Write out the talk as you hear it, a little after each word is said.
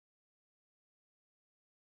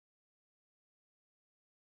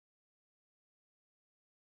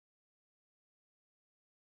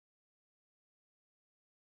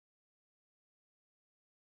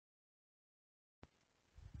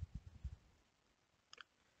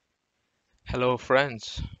Hello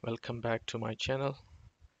friends, welcome back to my channel.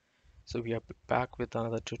 So we are back with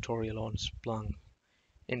another tutorial on Splunk.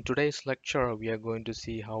 In today's lecture, we are going to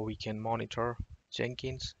see how we can monitor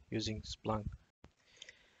Jenkins using Splunk.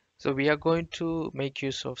 So we are going to make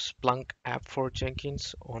use of Splunk App for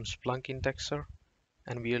Jenkins on Splunk Indexer,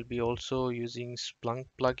 and we will be also using Splunk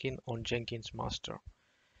plugin on Jenkins Master.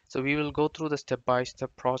 So we will go through the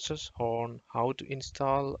step-by-step process on how to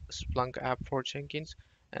install Splunk App for Jenkins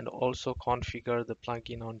and also configure the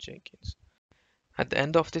plugin on Jenkins. At the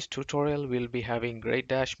end of this tutorial, we'll be having great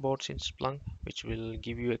dashboards in Splunk, which will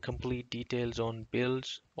give you a complete details on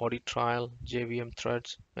builds, audit trial, JVM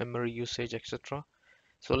threads, memory usage, etc.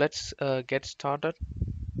 So let's get started.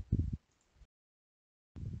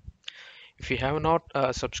 If you have not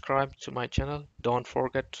subscribed to my channel, don't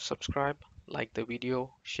forget to subscribe, like the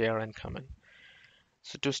video, share and comment.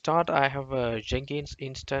 So to start, I have a Jenkins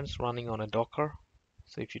instance running on a Docker.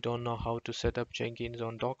 So if you don't know how to set up Jenkins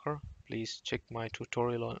on Docker, please check my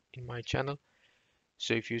tutorial in my channel.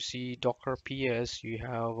 So if you see Docker PS, you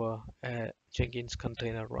have a Jenkins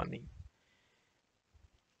container running.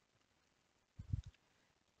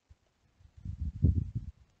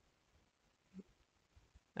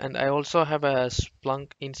 And I also have a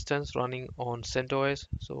Splunk instance running on CentOS.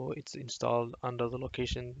 So it's installed under the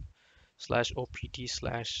location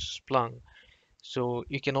 /opt/Splunk. So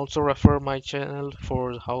you can also refer my channel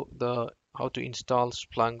for how to install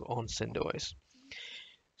Splunk on CentOS.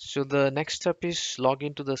 So the next step is log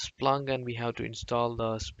into the Splunk and we have to install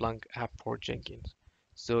the Splunk app for Jenkins.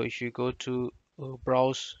 So if you go to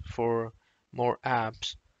browse for more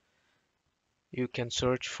apps, you can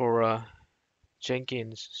search for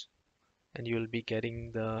Jenkins and you will be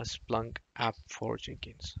getting the Splunk app for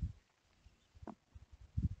Jenkins.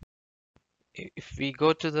 If we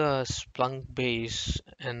go to the Splunkbase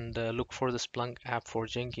and look for the Splunk app for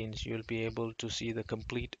Jenkins, you'll be able to see the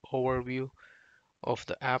complete overview of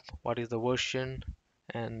the app, what is the version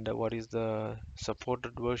and what is the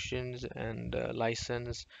supported versions and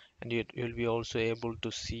license, and you'll be also able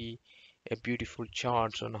to see a beautiful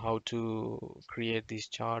charts on how to create these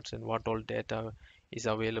charts and what all data is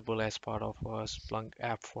available as part of a Splunk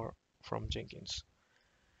app from Jenkins.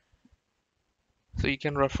 So you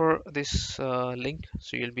can refer this link,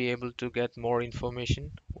 so you'll be able to get more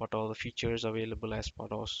information what all the features available as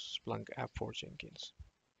part of Splunk app for Jenkins.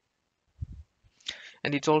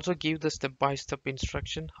 And it also gives the step-by-step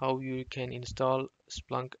instruction how you can install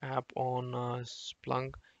Splunk app on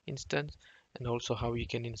Splunk instance, and also how you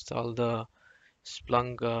can install the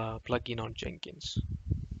Splunk plugin on Jenkins.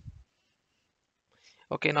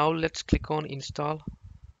 Okay, now let's click on install,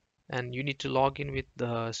 and you need to log in with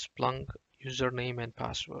the Splunk username and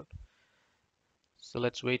password. So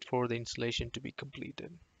let's wait for the installation to be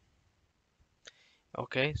completed.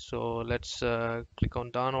 Okay, so let's click on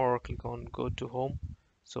done or click on go to home.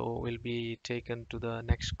 So we'll be taken to the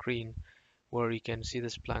next screen where you can see the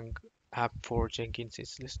Splunk app for Jenkins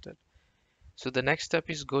is listed. So the next step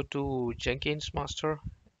is go to Jenkins Master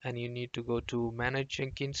and you need to go to Manage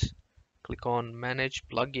Jenkins, click on Manage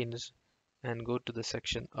Plugins and go to the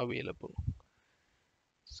section available.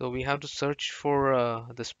 So we have to search for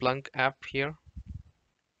the Splunk app here,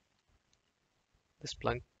 the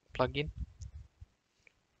Splunk plugin.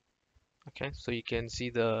 Okay, so you can see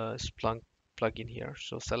the Splunk plugin here.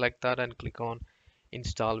 So select that and click on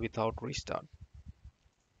Install without restart.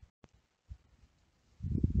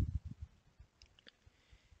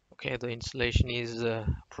 Okay, the installation is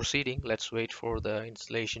proceeding. Let's wait for the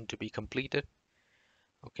installation to be completed.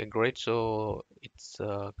 Okay, great. So it's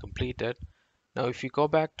completed. Now, if you go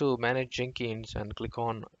back to Manage Jenkins and click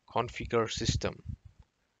on Configure System,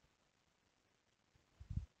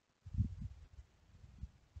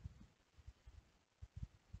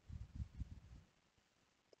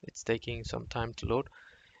 it's taking some time to load.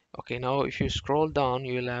 Okay, now if you scroll down,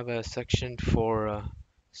 you will have a section for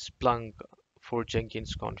Splunk for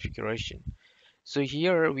Jenkins configuration. So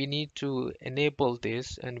here we need to enable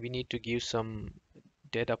this and we need to give some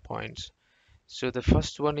data points. So the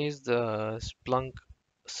first one is the Splunk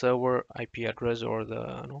server IP address or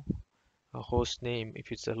the host name.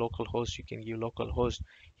 If it's a local host, you can give local host.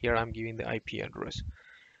 Here I'm giving the IP address.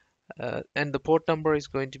 And the port number is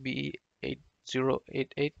going to be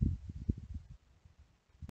 8088.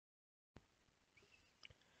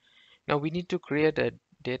 Now we need to create a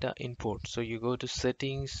data import. So you go to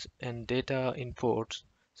settings and data imports.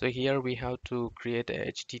 So here we have to create a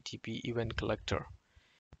HTTP event collector.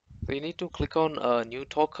 So you need to click on a new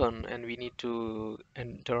token and we need to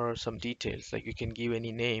enter some details, like you can give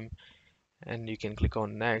any name and you can click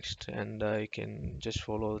on next and you can just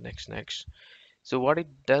follow next. So what it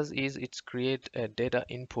does is it's create data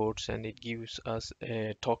inputs and it gives us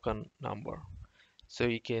a token number. So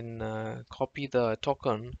you can copy the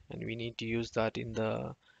token and we need to use that in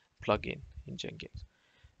the plugin in Jenkins.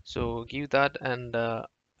 So give that and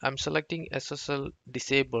I'm selecting SSL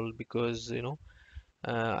disable because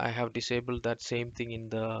I have disabled that same thing in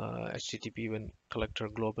the HTTP event collector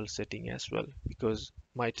global setting as well because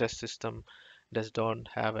my test system does not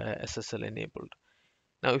have a SSL enabled.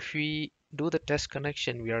 Now, if we do the test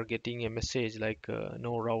connection, we are getting a message like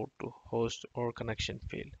no route to host or connection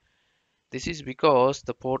failed. This is because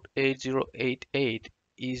the port 8088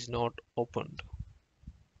 is not opened.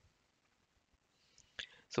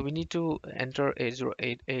 So we need to enter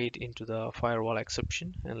 8088 into the firewall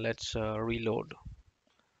exception and let's reload.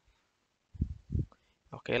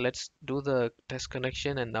 Okay, let's do the test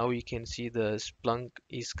connection and now you can see the Splunk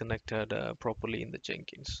is connected properly in the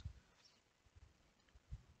Jenkins.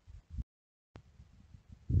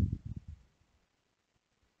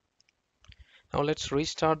 Now let's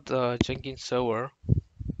restart the Jenkins server.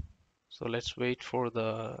 So let's wait for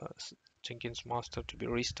the Jenkins master to be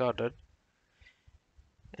restarted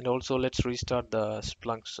and also let's restart the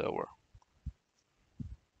Splunk server.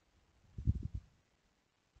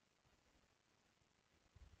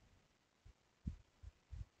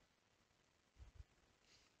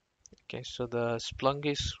 Okay, so the Splunk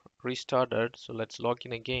is restarted. So let's log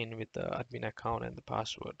in again with the admin account and the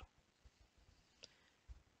password.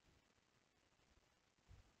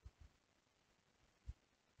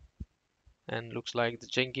 And looks like the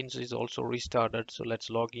Jenkins is also restarted. So let's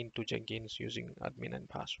log into Jenkins using admin and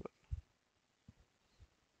password.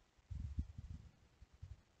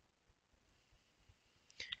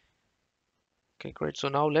 Okay, great. So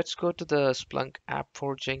now let's go to the Splunk App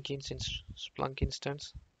for Jenkins in Splunk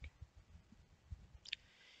instance.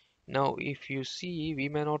 Now, if you see, we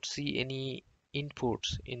may not see any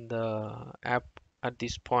inputs in the app at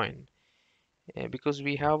this point because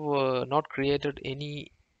we have not created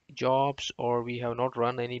any jobs or we have not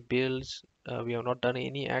run any builds. We have not done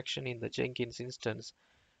any action in the Jenkins instance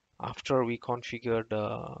after we configured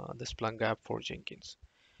the Splunk app for Jenkins.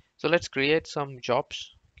 So let's create some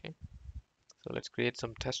jobs. Okay, so let's create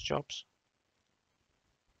some test jobs.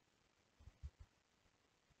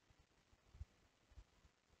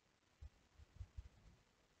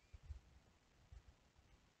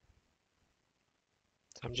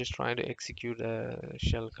 So I'm just trying to execute a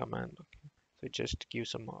shell command. Okay, so it just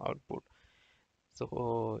gives some output.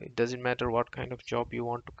 So it doesn't matter what kind of job you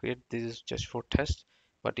want to create. This is just for test.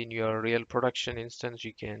 But in your real production instance,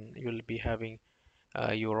 you'll be having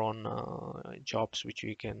your own jobs which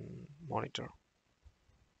you can monitor.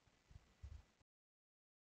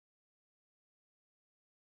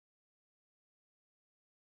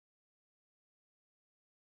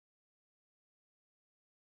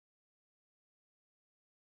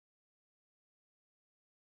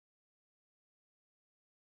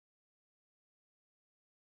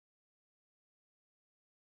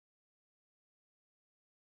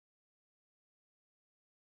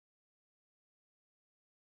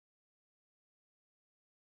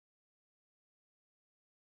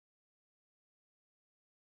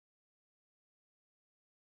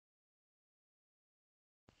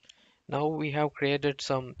 Now we have created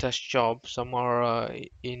some test jobs. Some are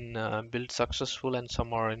in build successful and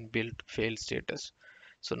some are in build fail status.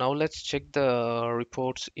 So now let's check the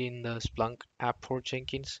reports in the Splunk app for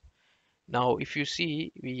Jenkins. Now, if you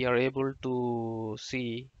see, we are able to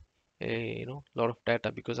see a lot of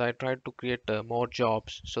data because I tried to create more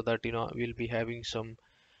jobs so that we'll be having some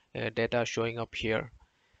data showing up here.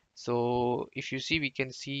 So if you see, we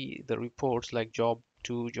can see the reports like job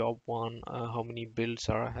 2, job 1, how many builds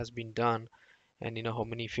has been done, and how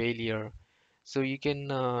many failure. So you can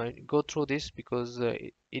go through this because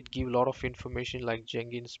it give a lot of information like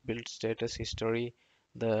Jenkins build status history,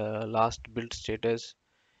 the last build status.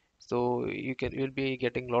 So you'll be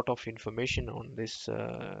getting a lot of information on this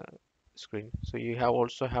screen. So you have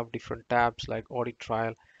also have different tabs like audit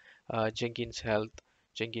trial, Jenkins Health,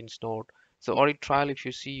 Jenkins Node. So audit trial, if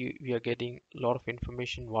you see, we are getting a lot of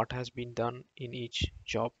information what has been done in each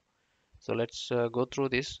job. So let's go through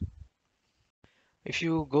this. If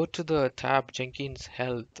you go to the tab Jenkins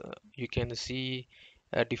Health, you can see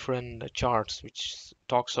different charts which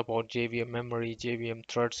talks about JVM memory, JVM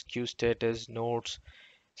threads, queue status, nodes.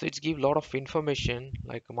 So it's give a lot of information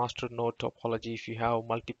like a master node topology. If you have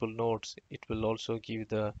multiple nodes, it will also give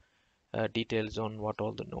the details on what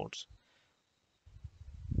all the nodes.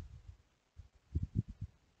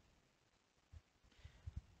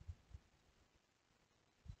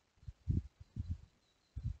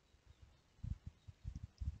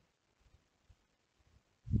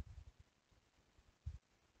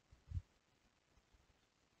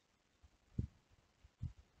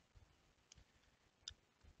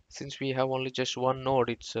 since we have only just one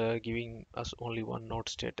node, it's giving us only one node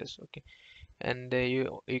status. Okay, and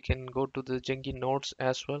you can go to the Jenkins nodes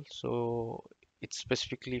as well. So it's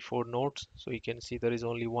specifically for nodes. So you can see there is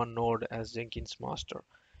only one node as Jenkins master.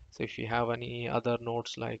 So if you have any other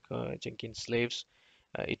nodes like Jenkins slaves,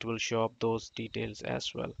 it will show up those details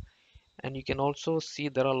as well. And you can also see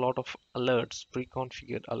there are a lot of alerts,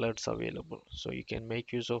 pre-configured alerts available. So you can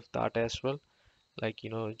make use of that as well, like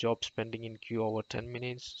job spending in queue over 10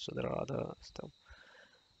 minutes. So there are other stuff.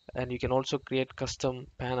 And you can also create custom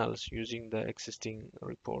panels using the existing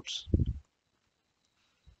reports.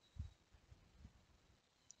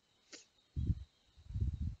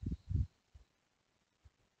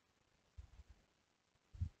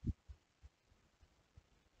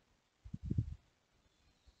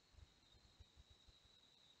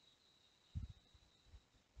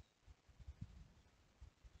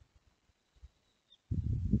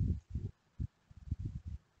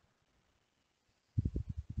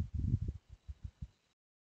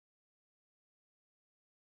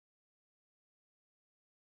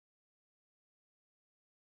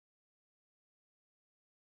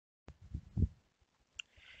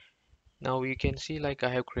 Now you can see like I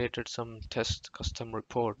have created some test custom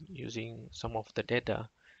report using some of the data.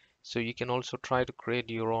 So you can also try to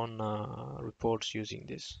create your own reports using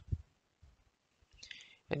this.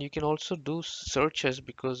 And you can also do searches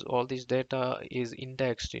because all this data is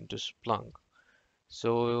indexed into Splunk.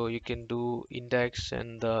 So you can do index,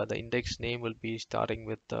 and the index name will be starting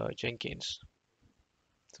with Jenkins.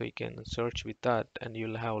 So you can search with that and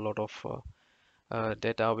you'll have a lot of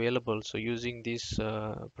data available. So using these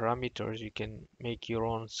parameters, you can make your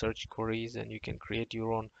own search queries and you can create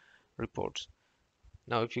your own reports.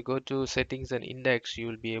 Now, if you go to settings and index, you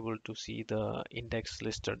will be able to see the index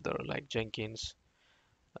listed there, like Jenkins.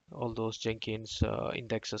 All those Jenkins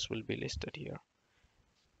indexes will be listed here.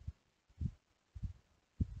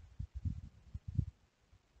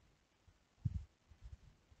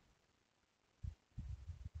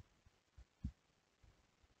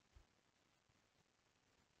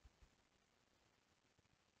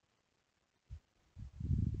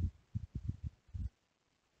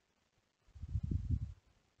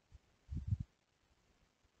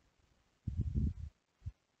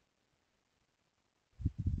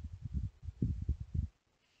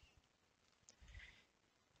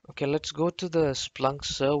 Okay, let's go to the Splunk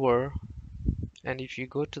server. And if you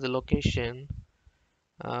go to the location,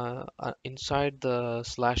 inside the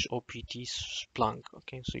slash opt Splunk.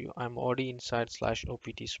 Okay, so I'm already inside slash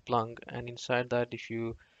opt Splunk, and inside that, if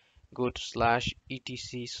you go to slash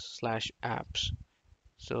etc slash apps,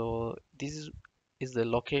 so this is the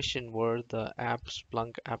location where the app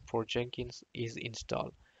Splunk App for Jenkins is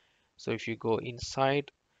installed. So if you go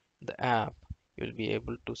inside the app, you'll be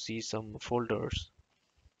able to see some folders.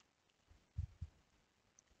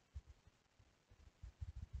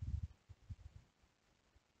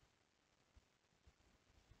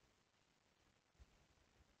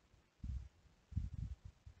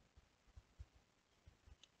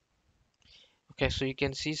 Okay, so you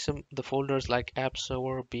can see some the folders like app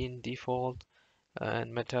server, bean default,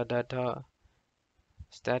 and metadata,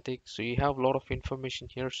 static. So you have a lot of information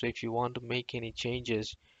here. So if you want to make any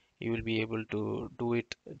changes, you will be able to do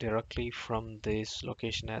it directly from this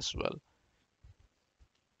location as well.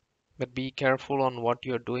 But be careful on what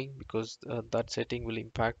you're doing because that setting will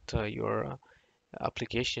impact your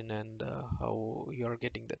application and how you're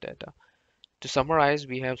getting the data. To summarize,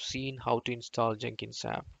 we have seen how to install Jenkins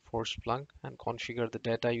app for Splunk and configure the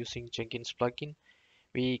data using Jenkins plugin.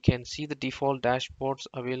 We can see the default dashboards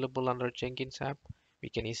available under Jenkins app. We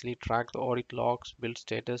can easily track the audit logs, build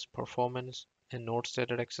status, performance, and node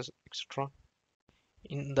status, etc.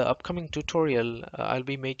 In the upcoming tutorial, I'll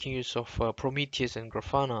be making use of Prometheus and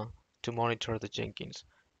Grafana to monitor the Jenkins.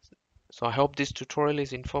 So I hope this tutorial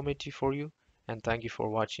is informative for you, and thank you for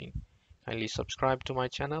watching. Kindly subscribe to my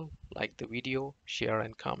channel, like the video, share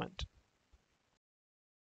and comment.